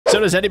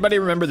does anybody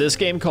remember this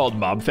game called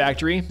Mob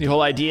Factory? The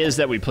whole idea is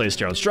that we place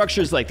down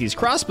structures like these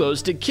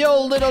crossbows to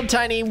kill little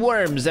tiny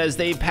worms as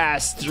they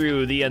pass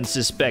through the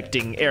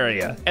unsuspecting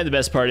area. And the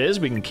best part is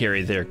we can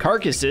carry their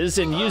carcasses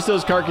and use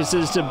those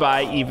carcasses to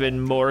buy even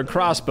more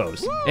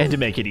crossbows. And to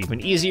make it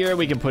even easier,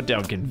 we can put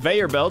down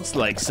conveyor belts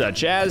like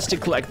such as to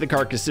collect the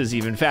carcasses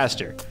even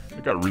faster.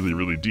 It got really,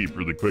 really deep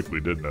really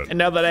quickly, didn't it? And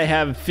now that I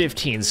have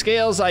 15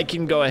 scales, I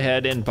can go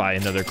ahead and buy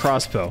another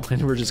crossbow.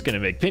 And we're just gonna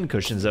make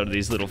pincushions out of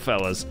these little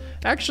fellas.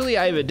 Actually,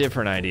 I have a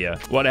different idea.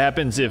 What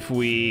happens if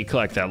we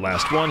collect that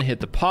last one, hit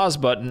the pause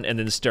button, and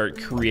then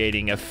start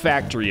creating a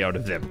factory out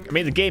of them? I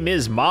mean, the game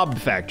is Mob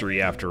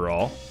Factory after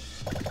all.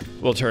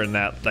 We'll turn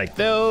that like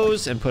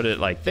those and put it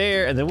like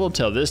there, and then we'll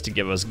tell this to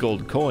give us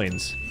gold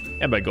coins.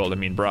 And by gold, I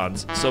mean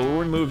bronze. So we'll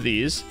remove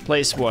these,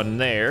 place one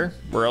there.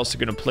 We're also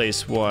gonna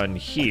place one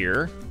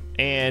here.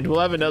 And we'll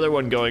have another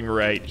one going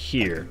right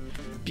here.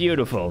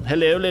 Beautiful.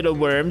 Hello, little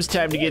worms.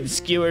 Time to get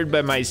skewered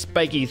by my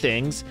spiky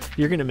things.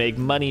 You're gonna make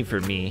money for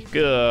me.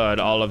 Good.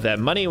 All of that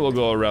money will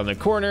go around the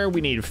corner.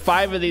 We need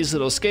 5 of these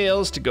little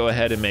scales to go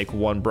ahead and make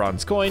 1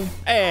 bronze coin.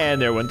 And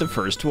there went the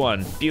first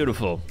one.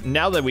 Beautiful.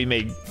 Now that we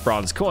made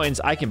bronze coins,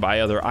 I can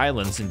buy other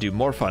islands and do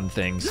more fun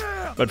things.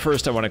 But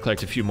first, I want to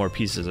collect a few more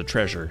pieces of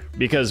treasure.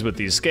 Because with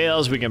these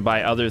scales, we can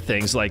buy other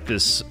things like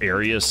this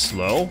area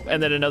slow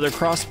and then another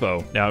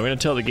crossbow. Now, I'm going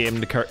to tell the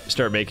game to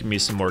start making me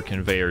some more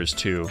conveyors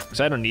too, because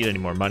I don't need any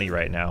more money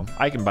right now.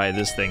 I can buy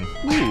this thing.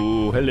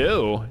 Ooh,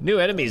 hello. New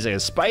enemies and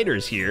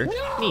spiders here.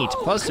 Neat.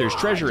 Plus, there's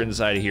treasure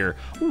inside of here.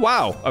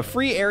 Wow, a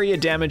free area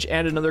damage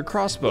and another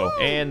crossbow.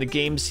 And the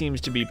game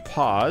seems to be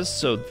paused,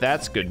 so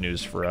that's good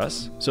news for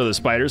us. So the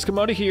spiders come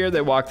out of here,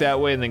 they walk that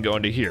way, and then go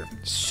into here.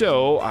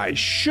 So I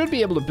should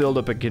be able to build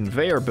up a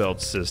conveyor belt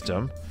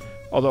system.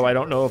 Although I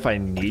don't know if I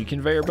need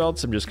conveyor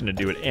belts, I'm just gonna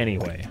do it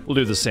anyway. We'll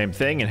do the same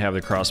thing and have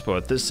the crossbow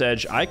at this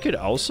edge. I could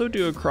also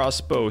do a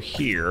crossbow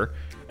here,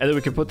 and then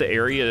we could put the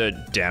area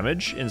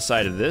damage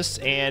inside of this,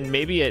 and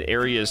maybe an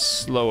area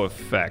slow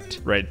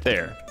effect right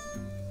there.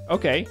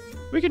 Okay,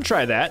 we can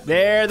try that.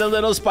 There the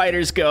little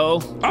spiders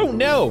go. Oh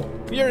no,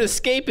 you're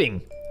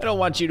escaping. I don't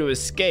want you to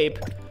escape.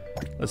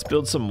 Let's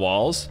build some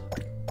walls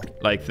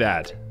like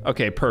that.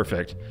 Okay,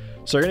 perfect.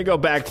 So we're gonna go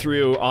back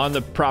through on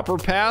the proper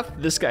path.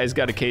 This guy's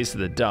got a case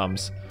of the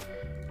dumps.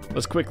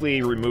 Let's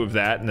quickly remove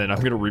that, and then I'm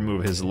gonna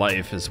remove his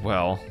life as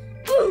well.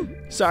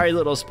 Sorry,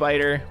 little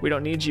spider, we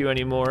don't need you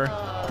anymore.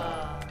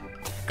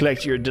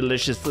 Collect your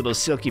delicious little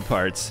silky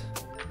parts.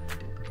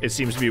 It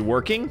seems to be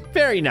working.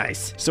 Very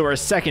nice. So our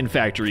second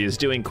factory is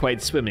doing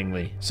quite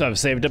swimmingly. So I've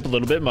saved up a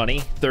little bit of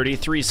money.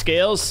 33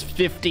 scales,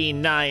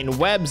 59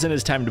 webs, and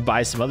it's time to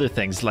buy some other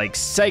things like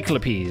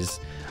cyclopes.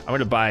 I'm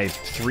gonna buy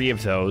 3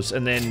 of those,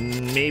 and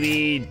then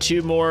maybe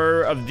 2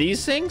 more of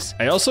these things.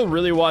 I also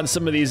really want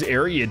some of these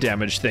area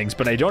damage things,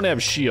 but I don't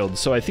have shields,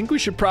 so I think we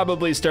should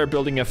probably start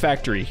building a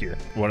factory here.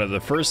 One of the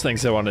first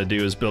things I want to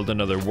do is build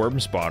another worm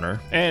spawner,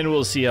 and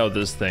we'll see how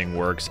this thing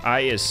works. I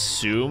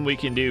assume we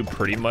can do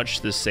pretty much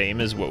the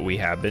same as what we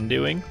have been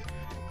doing.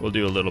 We'll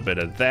do a little bit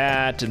of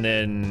that, and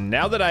then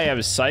now that I have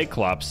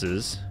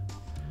cyclopses,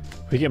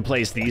 we can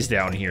place these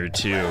down here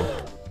too.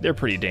 They're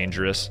pretty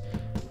dangerous.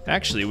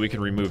 Actually, we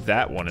can remove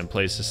that one and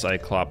place a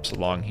cyclops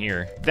along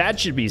here. That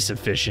should be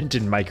sufficient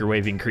in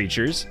microwaving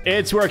creatures.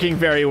 It's working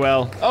very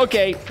well.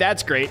 Okay,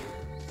 that's great.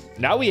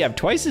 Now we have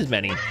twice as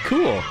many.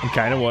 Cool. I'm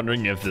kind of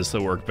wondering if this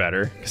will work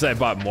better because I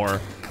bought more.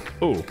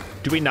 Oh,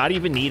 do we not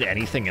even need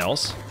anything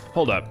else?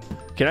 Hold up.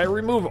 Can I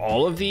remove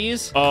all of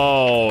these?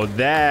 Oh,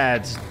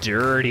 that's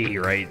dirty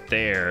right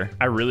there.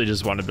 I really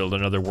just want to build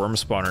another worm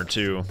spawner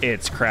too.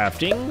 It's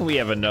crafting. We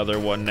have another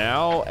one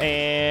now,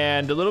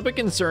 and a little bit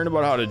concerned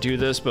about how to do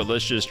this, but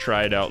let's just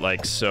try it out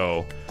like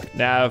so.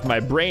 Now, if my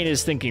brain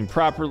is thinking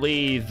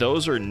properly,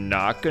 those are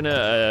not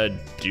gonna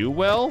do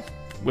well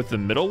with the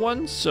middle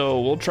one,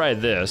 so we'll try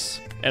this.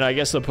 And I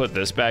guess I'll put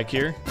this back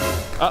here.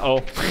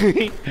 Uh-oh,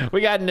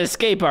 we got an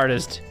escape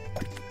artist.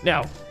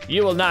 No,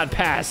 you will not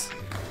pass.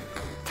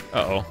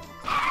 Uh-oh.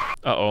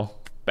 Uh-oh.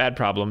 Bad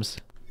problems.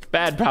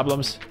 Bad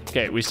problems.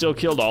 Okay, we still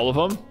killed all of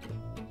them.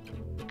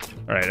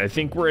 All right, I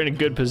think we're in a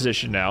good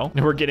position now.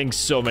 We're getting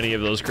so many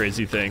of those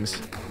crazy things.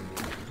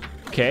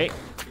 Okay,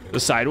 the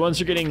side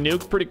ones are getting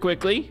nuked pretty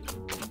quickly.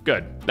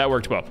 Good, that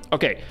worked well.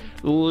 Okay,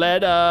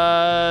 let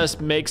us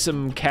make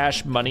some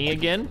cash money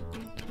again.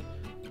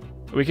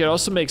 We could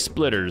also make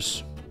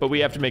splitters, but we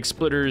have to make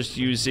splitters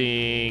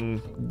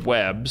using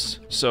webs.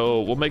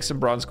 So we'll make some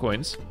bronze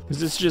coins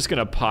because it's just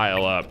gonna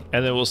pile up,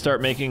 and then we'll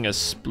start making a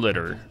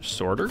splitter.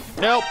 Sorter?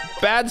 Nope,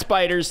 bad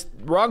spiders.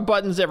 Wrong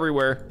buttons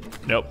everywhere.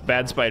 Nope,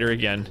 bad spider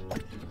again.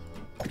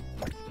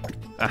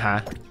 Uh-huh.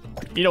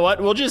 You know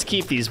what? We'll just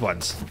keep these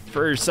ones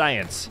for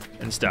science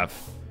and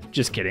stuff.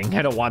 Just kidding,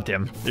 I don't want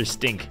them. They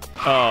stink.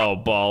 Oh,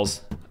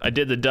 balls. I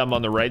did the dumb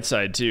on the right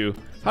side too.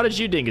 How did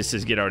you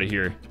dinguses get out of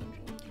here?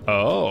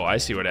 Oh, I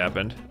see what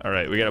happened. All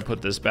right, we gotta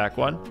put this back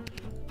one.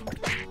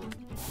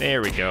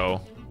 There we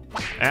go.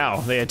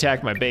 Ow, they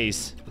attacked my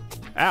base.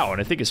 Ow,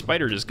 and I think a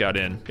spider just got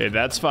in. Okay,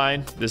 that's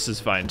fine. This is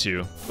fine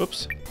too.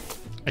 Oops.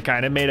 I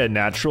kind of made a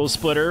natural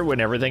splitter when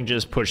everything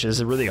just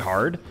pushes really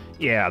hard.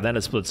 Yeah, then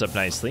it splits up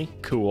nicely.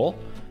 Cool.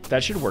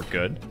 That should work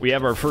good. We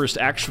have our first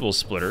actual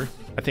splitter.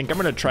 I think I'm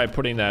gonna try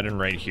putting that in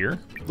right here.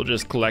 We'll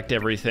just collect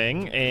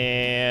everything.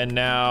 And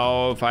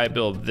now if I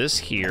build this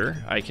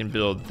here, I can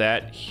build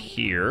that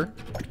here.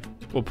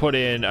 We'll put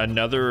in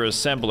another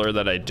assembler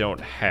that I don't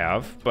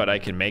have, but I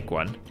can make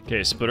one.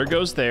 Okay, splitter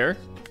goes there.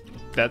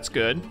 That's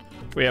good.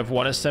 We have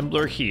one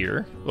assembler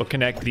here. We'll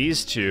connect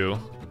these two.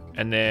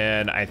 And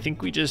then I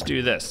think we just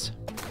do this.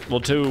 We'll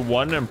do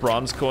one in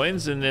bronze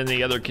coins and then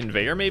the other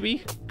conveyor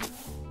maybe?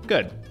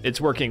 Good, it's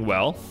working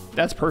well.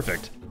 That's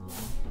perfect.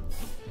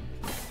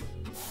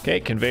 Okay,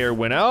 conveyor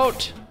went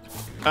out.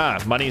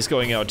 Money's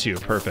going out too,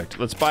 perfect.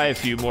 Let's buy a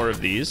few more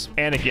of these.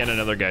 And again,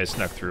 another guy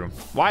snuck through.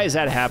 Why is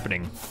that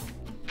happening?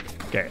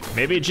 Okay,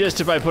 maybe just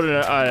if I put in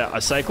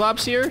a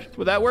Cyclops here,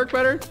 would that work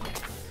better?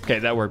 Okay,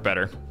 that worked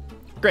better.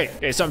 Great,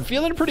 okay, so I'm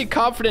feeling pretty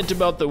confident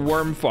about the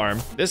worm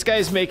farm. This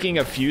guy's making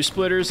a few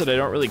splitters that I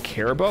don't really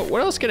care about.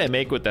 What else can I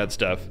make with that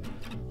stuff?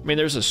 I mean,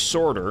 there's a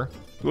sorter.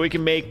 We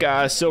can make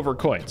silver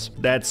coins.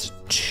 That's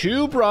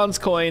 2 bronze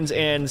coins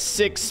and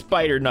 6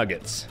 spider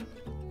nuggets.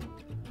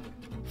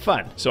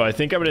 Fun. So I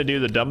think I'm gonna do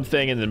the dumb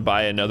thing and then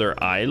buy another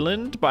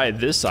island. Buy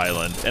this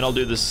island, and I'll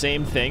do the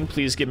same thing.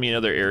 Please give me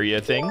another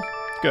area thing.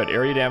 Good,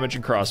 area damage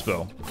and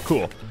crossbow.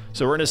 Cool.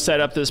 So we're gonna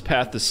set up this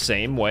path the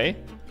same way.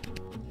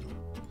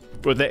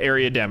 With the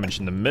area damage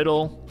in the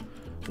middle.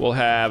 We'll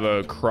have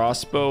a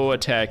crossbow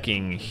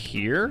attacking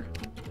here.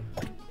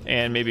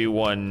 And maybe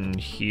one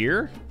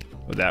here.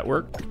 Would that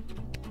work?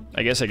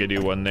 I guess I could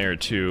do one there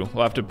too.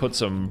 We'll have to put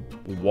some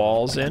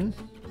walls in.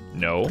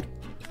 No.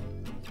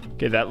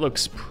 Okay, that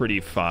looks pretty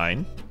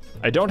fine.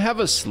 I don't have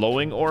a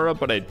slowing aura,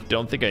 but I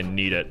don't think I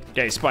need it.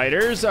 Okay,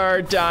 spiders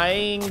are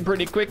dying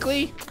pretty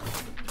quickly.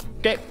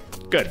 Okay,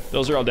 good.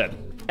 Those are all dead.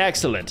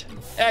 Excellent.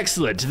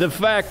 Excellent. The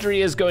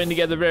factory is going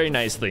together very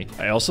nicely.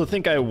 I also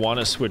think I want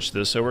to switch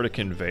this over to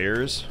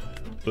conveyors.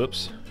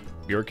 Oops.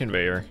 Your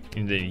conveyor.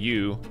 And then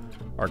you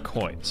are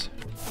coins.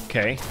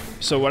 Okay.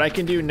 So what I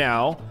can do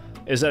now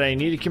is that I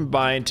need to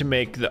combine to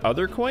make the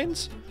other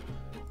coins.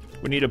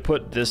 We need to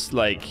put this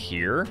like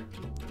here.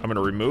 I'm going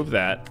to remove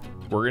that.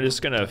 We're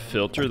just going to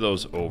filter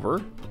those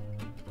over.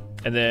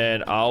 And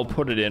then I'll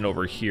put it in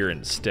over here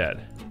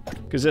instead.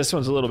 Because this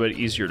one's a little bit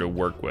easier to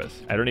work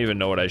with. I don't even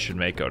know what I should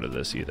make out of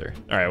this either.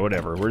 All right,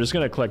 whatever. We're just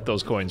gonna collect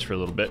those coins for a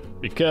little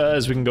bit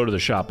because we can go to the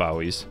shop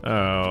always.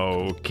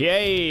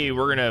 Okay,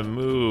 we're gonna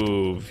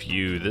move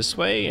you this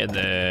way and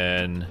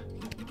then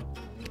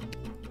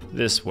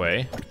this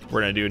way.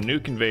 We're gonna do a new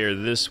conveyor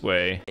this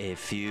way. A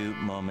few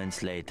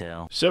moments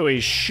later. So we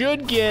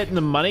should get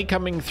the money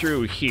coming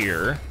through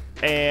here.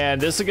 And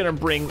this is gonna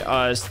bring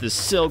us the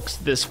silks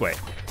this way.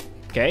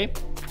 Okay?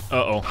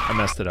 Uh-oh, I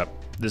messed it up.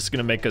 This is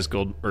gonna make us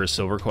gold or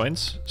silver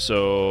coins.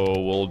 So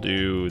we'll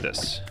do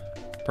this.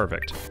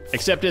 Perfect.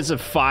 Except it's a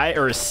 5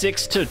 or a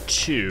 6 to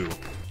 2.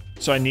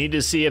 So I need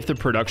to see if the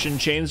production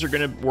chains are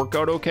gonna work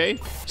out okay.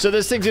 So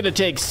this thing's gonna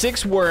take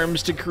 6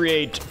 worms to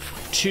create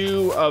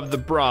 2 of the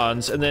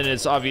bronze, and then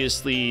it's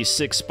obviously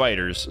 6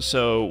 spiders.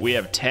 So we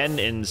have 10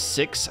 and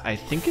 6. I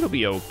think it'll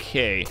be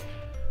okay.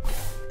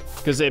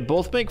 Because they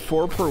both make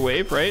 4 per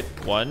wave, right?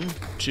 1,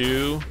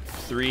 2,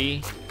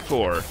 3,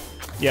 4.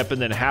 Yep,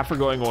 and then half are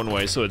going one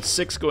way, so it's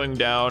 6 going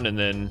down, and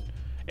then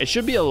it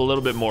should be a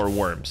little bit more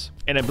worms.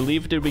 And I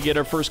believe, did we get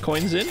our first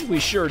coins in? We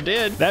sure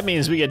did. That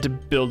means we get to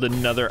build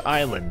another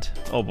island.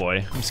 Oh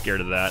boy, I'm scared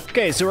of that.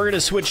 Okay, so we're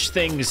gonna switch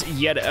things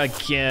yet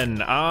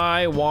again.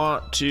 I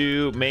want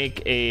to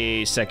make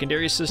a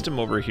secondary system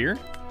over here.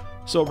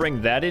 So I'll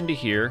bring that into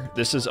here.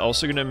 This is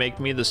also gonna make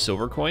me the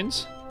silver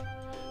coins.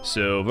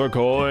 Silver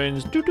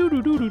coins, do do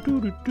do do do do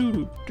do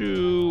do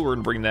do. We're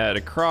gonna bring that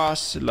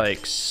across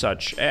like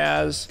such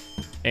as,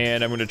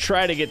 and I'm gonna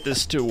try to get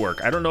this to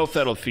work. I don't know if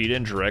that'll feed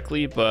in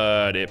directly,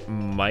 but it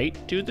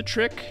might do the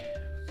trick.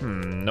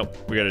 Nope,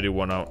 we gotta do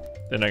one out.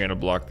 Then I'm gonna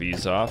block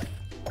these off.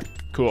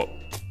 Cool.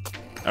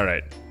 All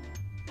right,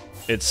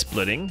 it's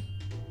splitting.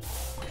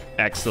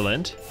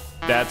 Excellent.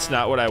 That's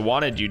not what I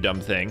wanted, you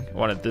dumb thing. I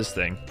wanted this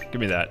thing. Give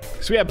me that.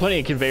 So we had plenty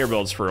of conveyor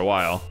belts for a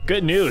while.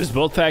 Good news,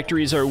 both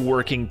factories are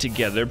working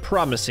together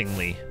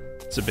promisingly.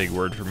 It's a big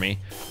word for me.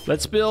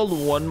 Let's build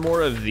one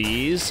more of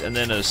these and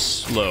then a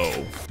slow.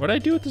 What'd I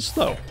do with the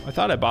slow? I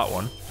thought I bought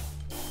one.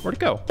 Where'd it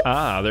go?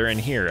 Ah, they're in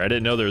here. I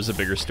didn't know there was a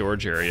bigger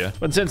storage area.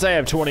 But since I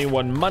have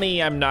 21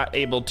 money, I'm not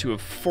able to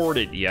afford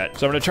it yet.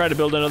 So I'm gonna try to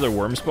build another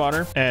worm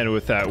spawner. And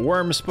with that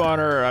worm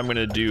spawner, I'm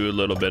gonna do a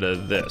little bit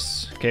of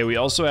this. Okay, we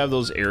also have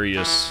those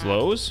area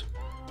slows.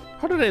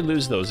 How did I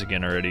lose those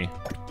again already?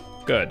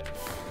 Good.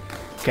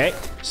 Okay,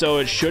 so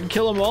it should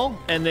kill them all.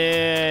 And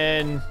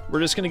then we're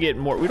just gonna get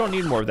more. We don't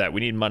need more of that.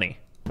 We need money.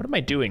 What am I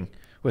doing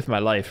with my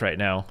life right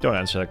now? Don't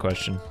answer that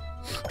question.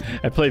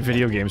 I play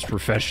video games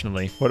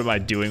professionally. What am I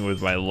doing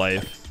with my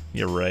life?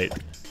 You're right.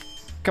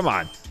 Come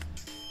on.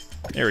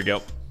 There we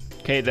go.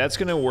 Okay, that's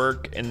gonna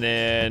work. And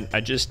then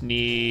I just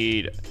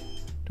need,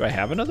 do I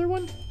have another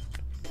one?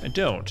 I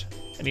don't.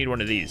 I need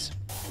one of these.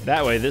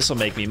 That way, this will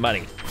make me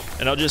money.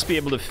 and I'll just be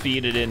able to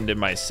feed it into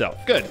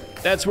myself. Good,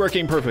 that's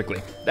working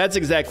perfectly. That's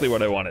exactly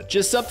what I wanted.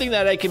 Just something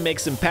that I can make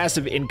some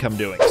passive income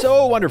doing.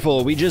 So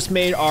wonderful, we just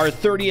made our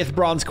 30th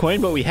bronze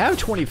coin, but we have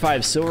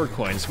 25 silver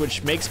coins,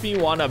 which makes me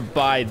wanna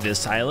buy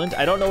this island.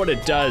 I don't know what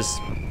it does.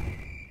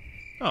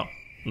 Oh,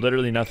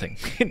 literally nothing.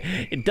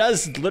 It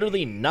does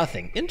literally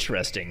nothing.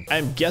 Interesting.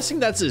 I'm guessing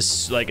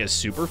that's like a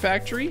super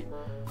factory.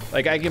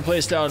 Like I can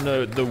place down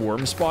the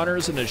worm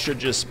spawners and it should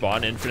just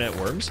spawn infinite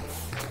worms.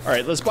 All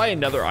right, let's buy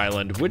another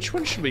island. Which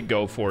one should we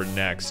go for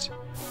next?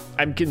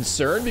 I'm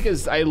concerned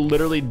because I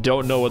literally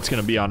don't know what's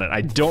gonna be on it.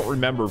 I don't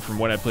remember from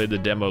when I played the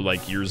demo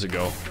like years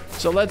ago.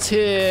 So let's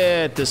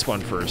hit this one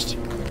first.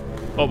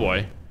 Oh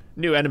boy.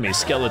 New enemy,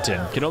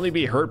 skeleton. Can only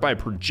be hurt by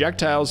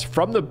projectiles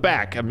from the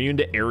back, immune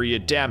to area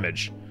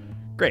damage.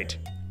 Great.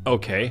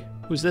 Okay.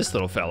 Who's this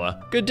little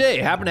fella? Good day.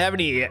 Happen to have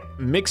any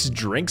mixed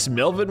drinks?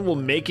 Melvin will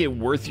make it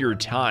worth your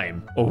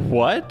time. Oh,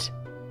 what?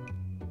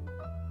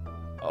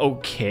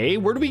 Okay,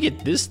 where do we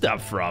get this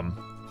stuff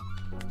from?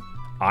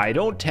 I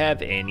don't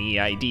have any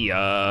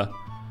idea.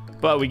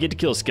 But we get to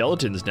kill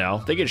skeletons now.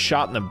 They get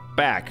shot in the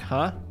back,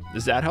 huh?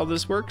 Is that how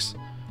this works?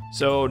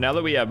 So now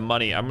that we have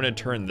money, I'm gonna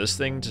turn this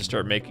thing to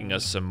start making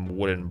us some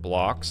wooden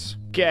blocks.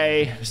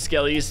 Okay,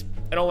 skellies,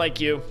 I don't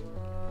like you.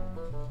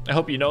 I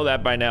hope you know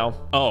that by now.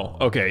 Oh,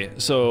 okay,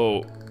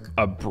 so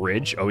a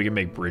bridge. Oh, we can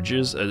make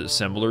bridges,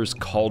 assemblers,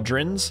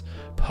 cauldrons,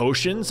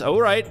 potions. All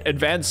right,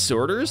 advanced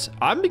sorters.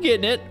 I'm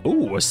getting it.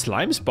 Ooh, a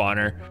slime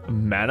spawner. A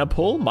mana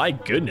pull. My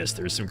goodness,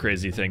 there's some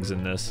crazy things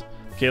in this.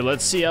 Okay,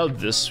 let's see how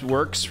this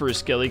works for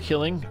skelly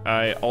killing.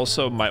 I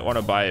also might want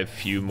to buy a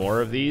few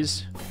more of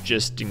these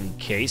just in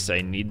case I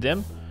need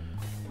them.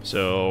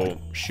 So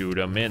shoot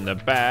them in the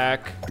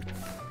back.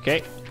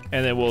 Okay,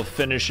 and then we'll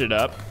finish it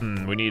up.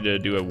 We need to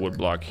do a wood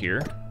block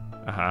here.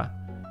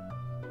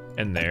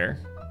 And there.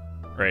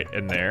 Right,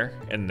 and there,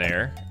 and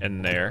there,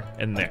 and there,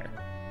 and there.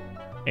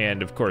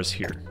 And of course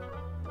here.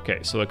 Okay,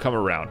 so they'll come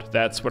around.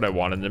 That's what I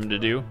wanted them to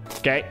do.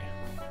 Okay.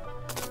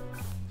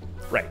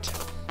 Right.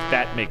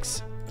 That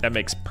makes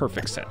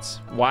perfect sense.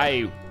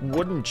 Why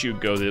wouldn't you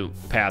go the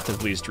path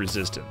of least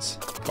resistance?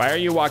 Why are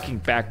you walking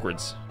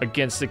backwards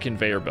against the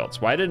conveyor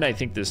belts? Why didn't I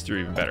think this through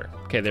even better?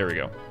 Okay, there we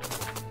go.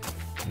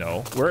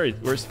 No,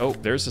 where's, oh,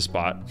 there's a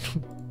spot.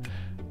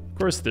 Of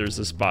course there's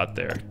a spot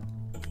there.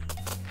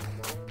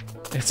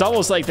 It's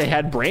almost like they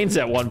had brains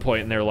at one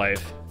point in their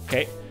life.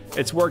 Okay,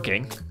 it's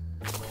working.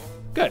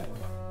 Good.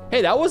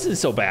 Hey, that wasn't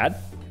so bad.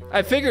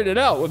 I figured it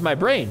out with my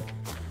brain.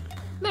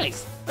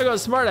 Nice. Look how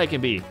smart I can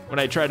be when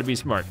I try to be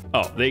smart.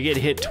 Oh, they get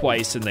hit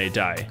twice and they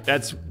die.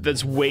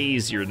 That's way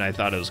easier than I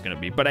thought it was gonna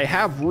be. But I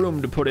have room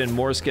to put in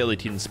more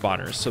skeleton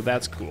spawners, so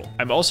that's cool.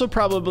 I'm also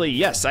probably,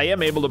 yes, I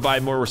am able to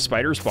buy more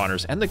spider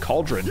spawners and the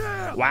cauldron.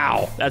 Yeah.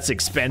 Wow, that's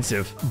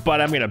expensive,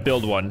 but I'm gonna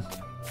build one.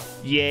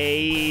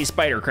 Yay,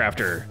 spider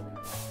crafter.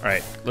 All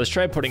right, let's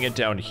try putting it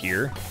down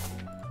here.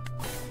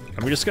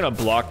 I'm just gonna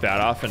block that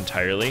off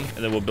entirely,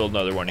 and then we'll build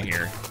another one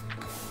here.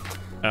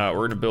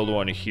 We're gonna build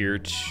one here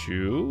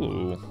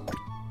too.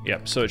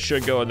 Yep, so it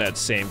should go in that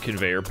same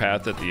conveyor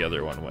path that the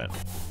other one went.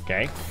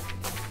 Okay.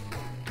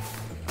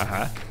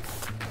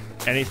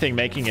 Anything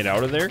making it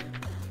out of there?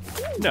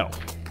 No.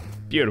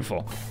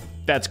 Beautiful.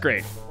 That's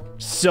great.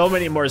 So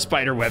many more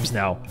spider webs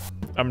now.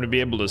 I'm gonna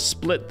be able to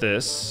split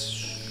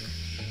this,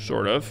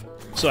 sort of.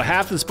 So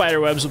half the spider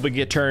webs will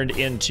get turned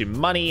into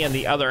money and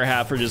the other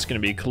half are just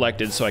gonna be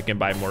collected so I can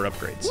buy more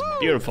upgrades. Woo!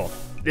 Beautiful.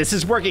 This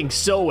is working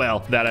so well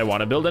that I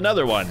wanna build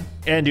another one.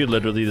 And do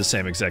literally the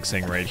same exact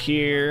thing right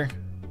here.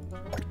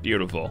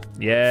 Beautiful.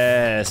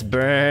 Yes,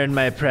 burn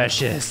my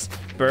precious.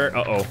 Burn,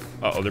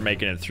 uh-oh, they're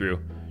making it through.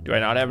 Do I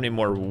not have any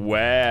more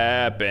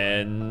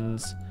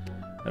weapons?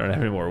 I don't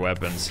have any more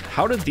weapons.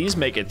 How did these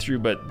make it through,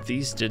 but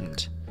these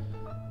didn't?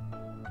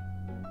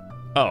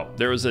 Oh,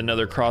 there was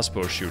another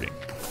crossbow shooting.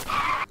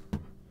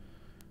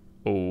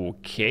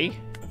 Okay,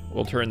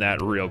 we'll turn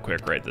that real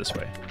quick right this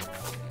way.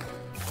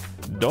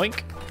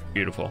 Doink,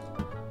 beautiful.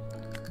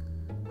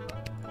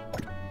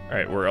 All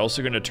right, we're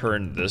also gonna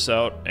turn this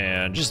out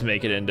and just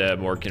make it into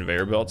more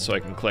conveyor belts so I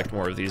can collect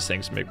more of these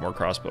things to make more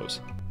crossbows.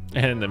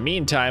 And in the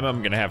meantime,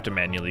 I'm gonna have to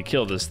manually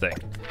kill this thing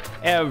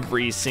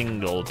every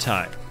single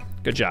time.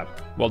 Good job,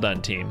 well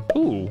done team.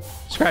 Ooh,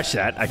 scratch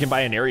that, I can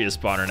buy an area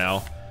spawner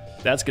now.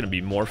 That's gonna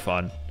be more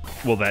fun.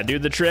 Will that do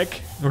the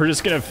trick? We're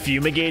just gonna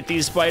fumigate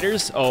these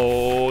spiders?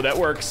 Oh, that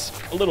works.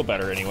 A little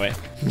better anyway.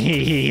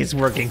 He's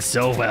working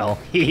so well.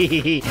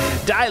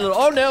 Die little,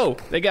 oh no,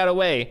 they got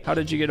away. How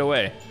did you get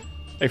away?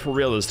 Hey, for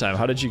real this time,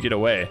 how did you get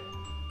away?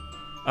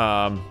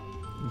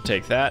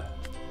 Take that.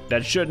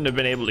 That shouldn't have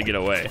been able to get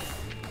away.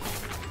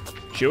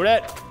 Shoot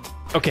it.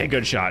 Okay,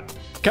 good shot.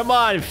 Come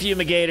on,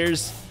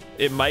 fumigators.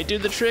 It might do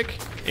the trick.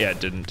 Yeah, it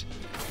didn't.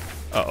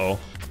 Uh-oh.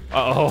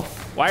 Uh-oh.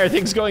 Why are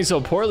things going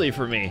so poorly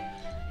for me?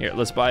 Here,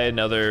 let's buy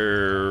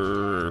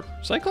another...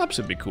 Cyclops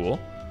would be cool.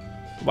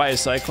 We'll buy a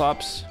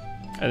Cyclops,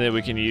 and then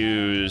we can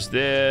use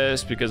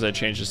this because I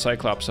changed the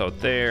Cyclops out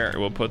there.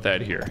 We'll put that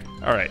here.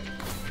 All right.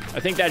 I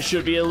think that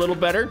should be a little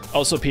better.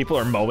 Also, people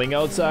are mowing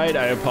outside.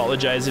 I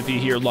apologize if you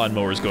hear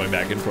lawnmowers going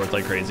back and forth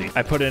like crazy.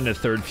 I put in a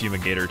third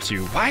fumigator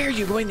too. Why are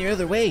you going the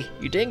other way,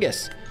 you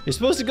dingus? You're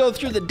supposed to go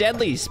through the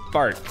deadly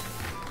spart.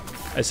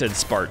 I said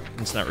spart,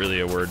 it's not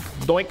really a word.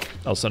 Doink.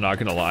 Also, not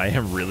gonna lie,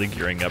 I'm really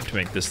gearing up to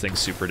make this thing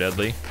super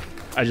deadly.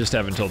 I just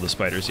haven't told the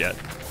spiders yet.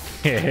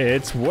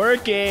 It's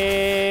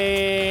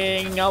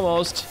working,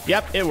 almost.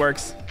 Yep, it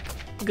works.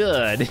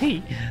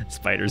 Good.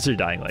 Spiders are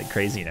dying like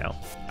crazy now.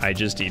 I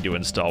just need to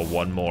install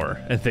one more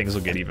and things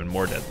will get even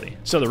more deadly.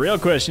 So the real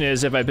question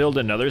is, if I build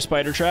another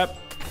spider trap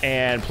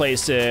and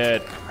place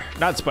it,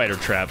 not spider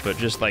trap, but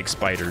just like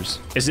spiders,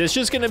 is this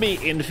just gonna be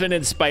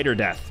infinite spider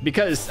death?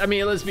 Because, I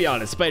mean, let's be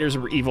honest, spiders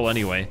are evil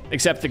anyway,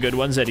 except the good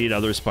ones that eat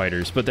other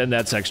spiders, but then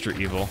that's extra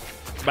evil.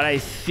 But I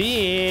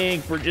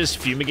think we're just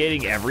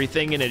fumigating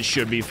everything and it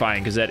should be fine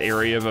because that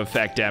area of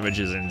effect damage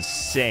is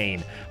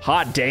insane.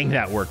 Hot dang,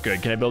 that worked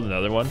good. Can I build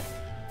another one?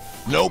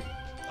 Nope.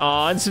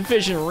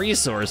 Insufficient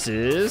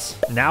resources.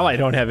 Now I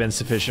don't have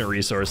insufficient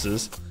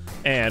resources.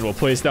 And we'll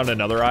place down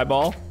another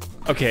eyeball.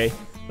 Okay,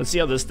 let's see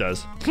how this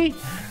does.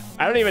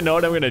 I don't even know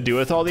what I'm gonna do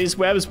with all these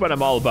webs, but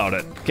I'm all about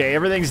it. Okay,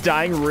 everything's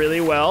dying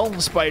really well.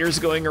 Spiders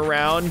going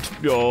around.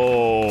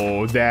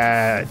 Oh,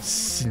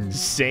 that's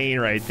insane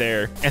right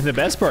there. And the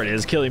best part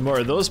is killing more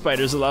of those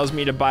spiders allows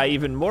me to buy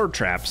even more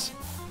traps.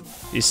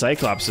 These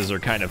cyclopses are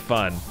kind of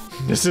fun.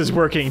 This is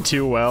working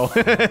too well.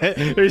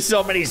 There's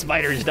so many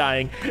spiders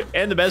dying.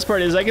 And the best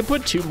part is I can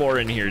put 2 more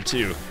in here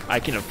too. I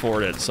can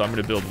afford it, so I'm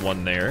gonna build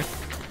 1 there.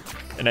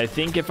 And I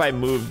think if I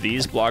move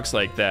these blocks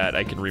like that,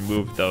 I can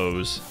remove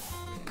those.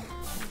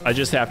 I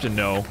just have to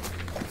know.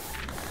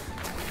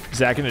 Is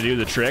that gonna do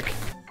the trick?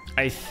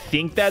 I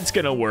think that's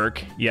gonna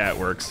work. Yeah, it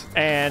works.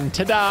 And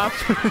ta-da!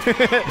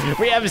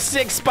 We have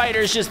 6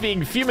 spiders just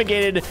being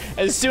fumigated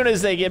as soon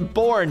as they get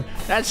born.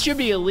 That should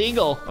be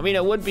illegal. I mean,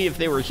 it would be if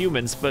they were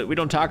humans, but we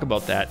don't talk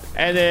about that.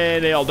 And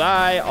then they all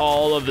die,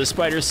 all of the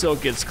spider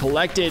silk gets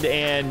collected,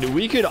 and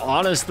we could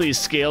honestly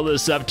scale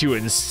this up to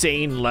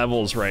insane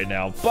levels right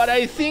now. But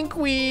I think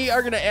we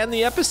are gonna end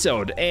the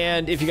episode.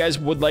 And if you guys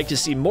would like to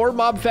see more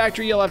Mob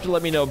Factory, you'll have to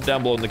let me know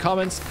down below in the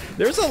comments.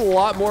 There's a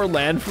lot more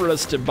land for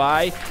us to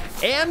buy,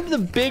 and the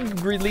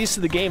big release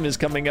of the game is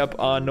coming up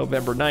on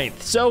November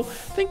 9th. So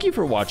thank you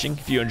for watching.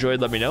 If you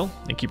enjoyed, let me know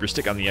and keep your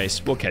stick on the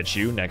ice. We'll catch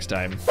you next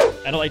time.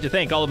 And I'd like to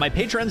thank all of my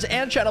patrons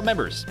and channel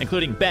members,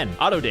 including Ben,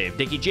 Autodave,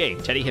 Dickie J,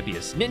 Teddy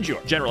Hippias,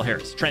 Ninjor, General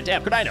Harris, Trent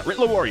M, Kodino,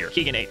 Ritla Warrior,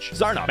 Keegan H,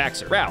 Zarnoff,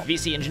 Maxer, Rao,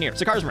 VC Engineer,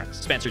 Sakars Rex,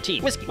 Spencer T,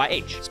 Whiskey,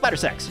 YH, Spider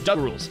Sex, Doug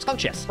Rules, Skunk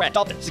Chess, Rat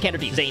Dolphin, Sikander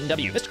D, Zane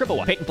W, Mr. Cripple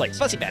One, Peyton Place,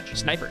 Fussy Badge,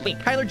 Sniper, Link,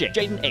 Kyler J,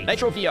 Jaden A,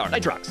 Nitro VR,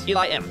 Nitrox,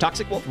 Eli M,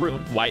 Toxic Wolf,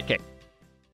 Rune, Wyatt K.